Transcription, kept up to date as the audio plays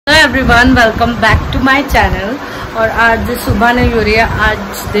Everyone, welcome back to my channel. और आज सुबह नहीं हो रही है,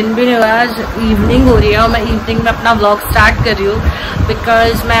 आज दिन भी नहीं हो रहा है, आज इवनिंग हो रही है और मैं इवनिंग में अपना व्लॉग स्टार्ट कर रही हूँ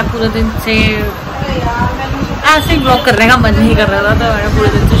बिकॉज मैं पूरे दिन से ऐसे ही व्लॉग करने का मन नहीं कर रहा था, तो मैंने पूरे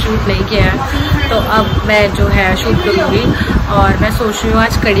दिन से शूट नहीं किया है। तो अब मैं जो है शूट करूँगी और मैं सोच रही हूँ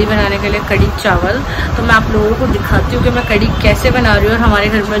आज कढ़ी बनाने के लिए कढ़ी चावल। तो मैं आप लोगों को दिखाती हूँ कि मैं कढ़ी कैसे बना रही हूँ। और हमारे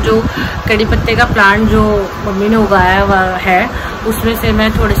घर में जो कढ़ी पत्ते का प्लांट जो मम्मी ने उगाया हुआ है उसमें से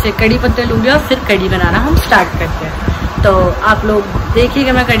मैं थोड़े से कढ़ी पत्ते लूँगी और फिर कढ़ी बनाना हम स्टार्ट करते हैं। तो आप लोग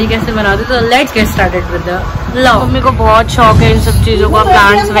देखिएगा मैं कढ़ी कैसे बनाती हूँ। तो let's get started with the vlog. Mummy को बहुत शौक है इन सब चीज़ों का,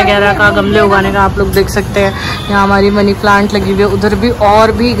 प्लांट्स वगैरह का, गमले उगाने का। आप लोग देख सकते हैं यहाँ हमारी मनी प्लांट लगी हुई है, उधर भी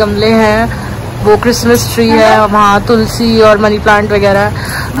और भी गमले हैं, वो क्रिसमस ट्री है, वहाँ तुलसी और मनी प्लांट वगैरह।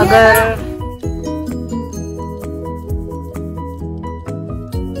 अगर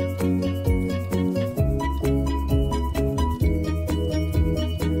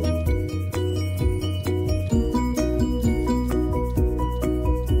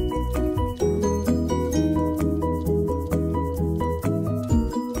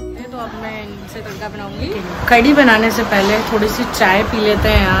तड़का बनाऊंगी। कढ़ी बनाने से पहले थोड़ी सी चाय पी लेते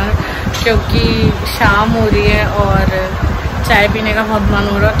हैं यार, क्योंकि शाम हो रही है और चाय पीने का बहुत मन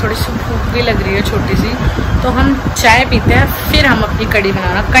हो रहा है, थोड़ी सी भूख भी लग रही है छोटी सी। तो हम चाय पीते हैं, फिर हम अपनी कढ़ी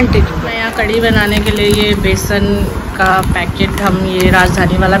बनाना कंटिन्यू। मैं यहाँ कढ़ी बनाने के लिए ये बेसन का पैकेट, हम ये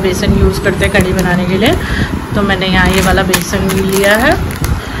राजधानी वाला बेसन यूज़ करते हैं कढ़ी बनाने के लिए। तो मैंने यहाँ ये वाला बेसन भी लिया है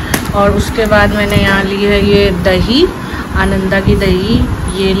और उसके बाद मैंने यहाँ ली है ये दही, आनंदा की दही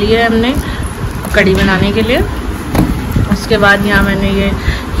ये ली है हमने कढ़ी बनाने के लिए। उसके बाद यहाँ मैंने ये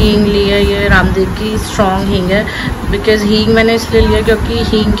हींग ली है, ये रामदेव की स्ट्रॉन्ग हींग है। बिकॉज़ हींग मैंने इसलिए लिया क्योंकि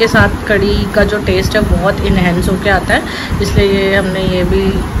हींग के साथ कढ़ी का जो टेस्ट है बहुत इन्हेंस होके आता है, इसलिए ये हमने ये भी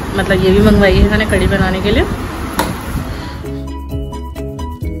मतलब ये भी मंगवाई है मैंने कढ़ी बनाने के लिए।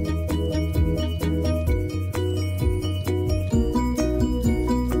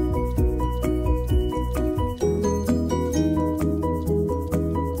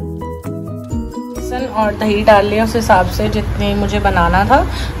 और दही डाल लिया उस हिसाब से, जितनी मुझे बनाना था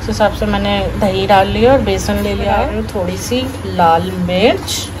उस हिसाब से मैंने दही डाल लिया और बेसन ले लिया है। थोड़ी सी लाल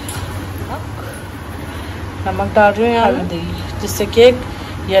मिर्च, नमक डाल रही हूँ, हल्दी, जिससे कि एक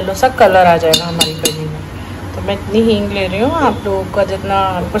येलो सा कलर आ जाएगा हमारी कढ़ी में। तो मैं इतनी हींग ले रही हूँ, आप लोगों का जितना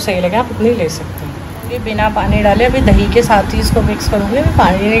आपको सही लगे आप उतनी ले सकते हैं। ये बिना पानी डाले अभी दही के साथ ही इसको मिक्स करूँगी, अभी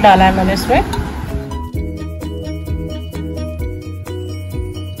पानी नहीं डाला है मैंने इसमें।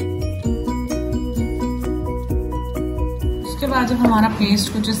 उसके बाद जब हमारा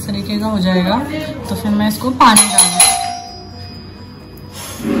पेस्ट कुछ इस तरीके का हो जाएगा तो फिर मैं इसको पानी डालूंगी।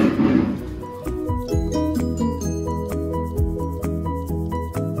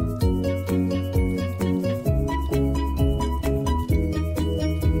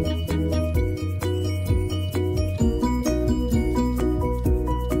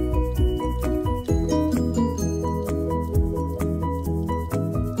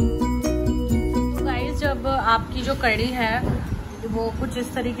 तो गाइस, जब आपकी जो कढ़ी है वो कुछ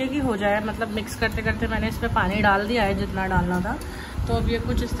इस तरीके की हो जाए, मतलब मिक्स करते करते मैंने इसमें पानी डाल दिया है जितना डालना था, तो अब ये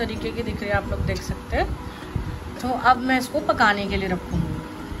कुछ इस तरीके की दिख रही है, आप लोग देख सकते हैं। तो अब मैं इसको पकाने के लिए रखूँगी।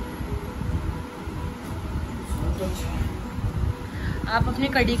 आप अपनी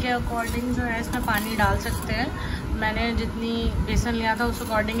कढ़ी के अकॉर्डिंग जो है इसमें पानी डाल सकते हैं। मैंने जितनी बेसन लिया था उस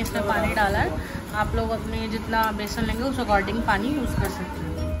अकॉर्डिंग इसमें पानी डाला है, आप लोग अपने जितना बेसन लेंगे उस अकॉर्डिंग पानी यूज़ कर सकते हैं।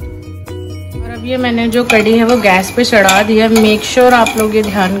 और अब ये मैंने जो कढ़ी है वो गैस पे चढ़ा दी है। मेक श्योर आप लोग ये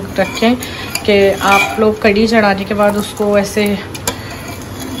ध्यान रखें कि आप लोग कढ़ी चढ़ाने के बाद उसको ऐसे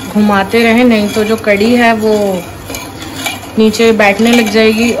घुमाते रहें, नहीं तो जो कढ़ी है वो नीचे बैठने लग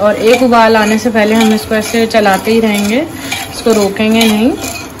जाएगी। और एक उबाल आने से पहले हम इसको ऐसे चलाते ही रहेंगे, इसको रोकेंगे नहीं।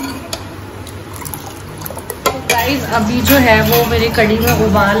 तो गाइस, अभी जो है वो मेरी कढ़ी में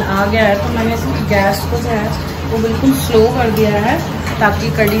उबाल आ गया है, तो मैंने इसकी गैस को जो है वो बिल्कुल स्लो कर दिया है ताकि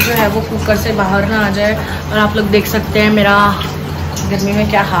कढ़ी जो है वो कुकर से बाहर ना आ जाए। और आप लोग देख सकते हैं मेरा गर्मी में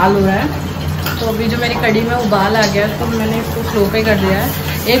क्या हाल हो रहा है। तो अभी जो मेरी कढ़ी में उबाल आ गया तो मैंने इसको स्लो पे कर दिया है।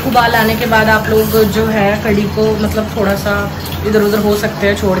 एक उबाल आने के बाद आप लोग जो है कढ़ी को मतलब थोड़ा सा इधर उधर हो सकते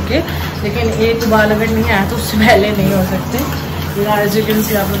हैं छोड़ के, लेकिन एक उबाल अगर नहीं आया तो उससे पहले नहीं हो सकते। एज यू कैन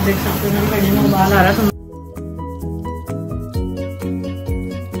सी, आप लोग देख सकते हैं मेरी कढ़ी में उबाल आ रहा है।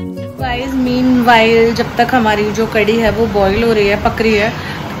 गाइस, मीनवाइल जब तक हमारी जो कढ़ी है वो बॉईल हो रही है, पक रही है,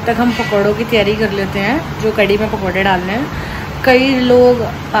 तब तक हम पकौड़ों की तैयारी कर लेते हैं। जो कढ़ी में पकौड़े डालने हैं, कई लोग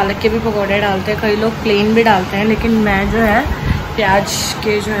पालक के भी पकौड़े डालते हैं, कई लोग प्लेन भी डालते हैं, लेकिन मैं जो है प्याज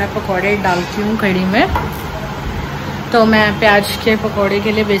के जो है पकौड़े डालती हूँ कढ़ी में। तो मैं प्याज के पकौड़े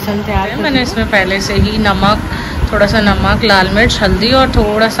के लिए बेसन तैयार है। मैंने इसमें पहले से ही नमक, थोड़ा सा नमक, लाल मिर्च, हल्दी और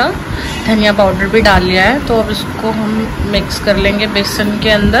थोड़ा सा धनिया पाउडर भी डाल लिया है। तो अब इसको हम मिक्स कर लेंगे बेसन के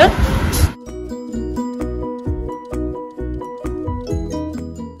अंदर।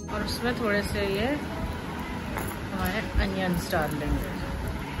 और उसमें थोड़े से ये हमारे अनियंस डाल लेंगे।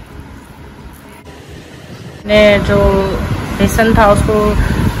 ने जो बेसन था उसको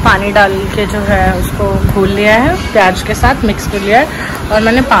पानी डाल के जो है उसको घोल लिया है, प्याज के साथ मिक्स कर लिया है। और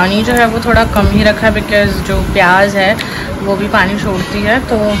मैंने पानी जो है वो थोड़ा कम ही रखा है, बिकॉज़ जो प्याज है वो भी पानी छोड़ती है,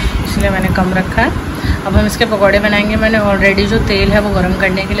 तो इसलिए मैंने कम रखा है। अब हम इसके पकौड़े बनाएंगे। मैंने ऑलरेडी जो तेल है वो गर्म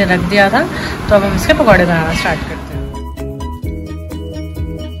करने के लिए रख दिया था, तो अब हम इसके पकौड़े बनाना स्टार्ट करते हैं।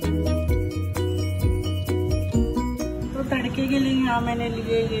 तो तड़के के लिए यहाँ मैंने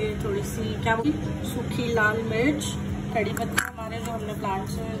लिए ये थोड़ी सी क्या सूखी लाल मिर्च, कड़ी पत्ता हमारे जो हमने प्लांट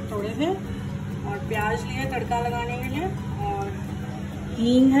से तोड़े थे, और प्याज लिए तड़का लगाने के लिए, और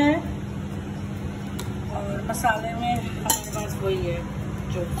हींग है, और मसाले में हमारे पास वही है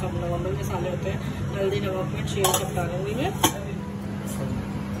जो सब नॉर्मल मसाले होते हैं, हल्दी, नमक, मिर्च, ये सब डालूंगी मैं।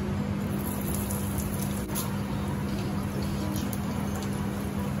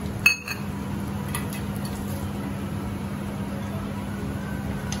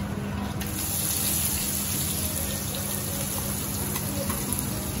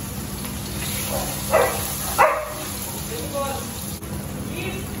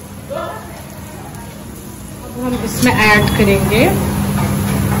 हम इसमें ऐड करेंगे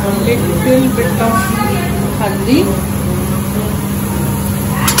लिटिल बिट ऑफ हल्दी,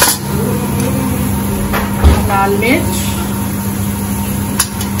 लाल मिर्च,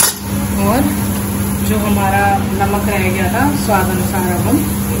 और जो हमारा नमक रह गया था स्वाद अनुसार अब हम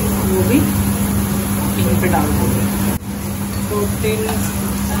वो भी यहीं पे डाल देंगे। 2-3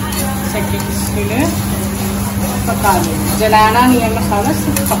 सेकेंड्स के लिए पका लेंगे। जलाना नहीं है मसाला,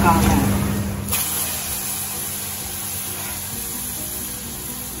 सिर्फ पकाना है।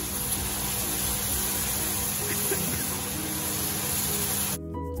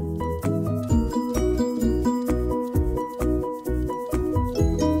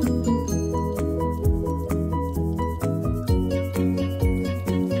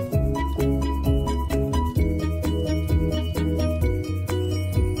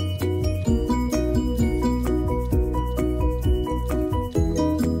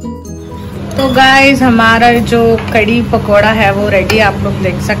 तो गाइस हमारा जो कड़ी पकोड़ा है वो रेडी, आप लोग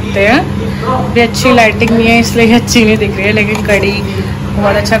देख सकते हैं। भी अच्छी लाइटिंग नहीं है इसलिए अच्छी नहीं दिख रही है, लेकिन कड़ी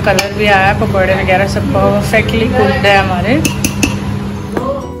बहुत अच्छा कलर भी आया है, पकोड़े वगैरह सब परफेक्टली कुक्ड है हमारे।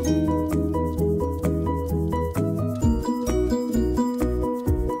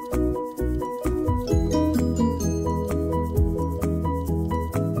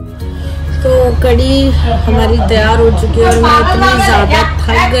 तो कड़ी हमारी तैयार हो चुकी है, और मैं इतनी ज़्यादा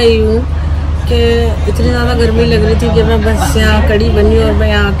थक गई हूँ कि इतनी ज़्यादा गर्मी लग रही थी कि मैं बस यहाँ कड़ी बनी और मैं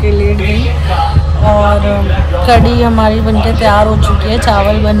यहाँ के लेट गई। और कड़ी हमारी बनके तैयार हो चुकी है,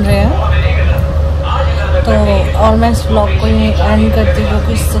 चावल बन रहे हैं। तो और मैं इस व्लॉग को ही एंड करती हूँ,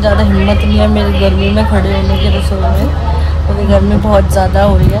 क्योंकि इससे ज़्यादा हिम्मत नहीं है मेरी गर्मी में खड़े होने की रसोई में, क्योंकि गर्मी बहुत ज़्यादा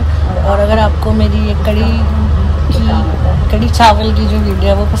हो रही है। और अगर आपको मेरी ये कड़ी चावल की जो वीडियो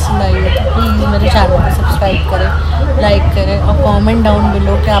है वो पसंद आई है तो प्लीज़ मेरे चैनल को सब्सक्राइब करें, लाइक करें, और कमेंट डाउन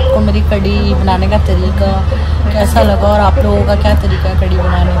बिलो कि आपको मेरी कड़ी बनाने का तरीका कैसा लगा और आप लोगों का क्या तरीका है कड़ी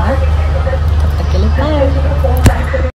बनाने का। तब तक के लिए बाय।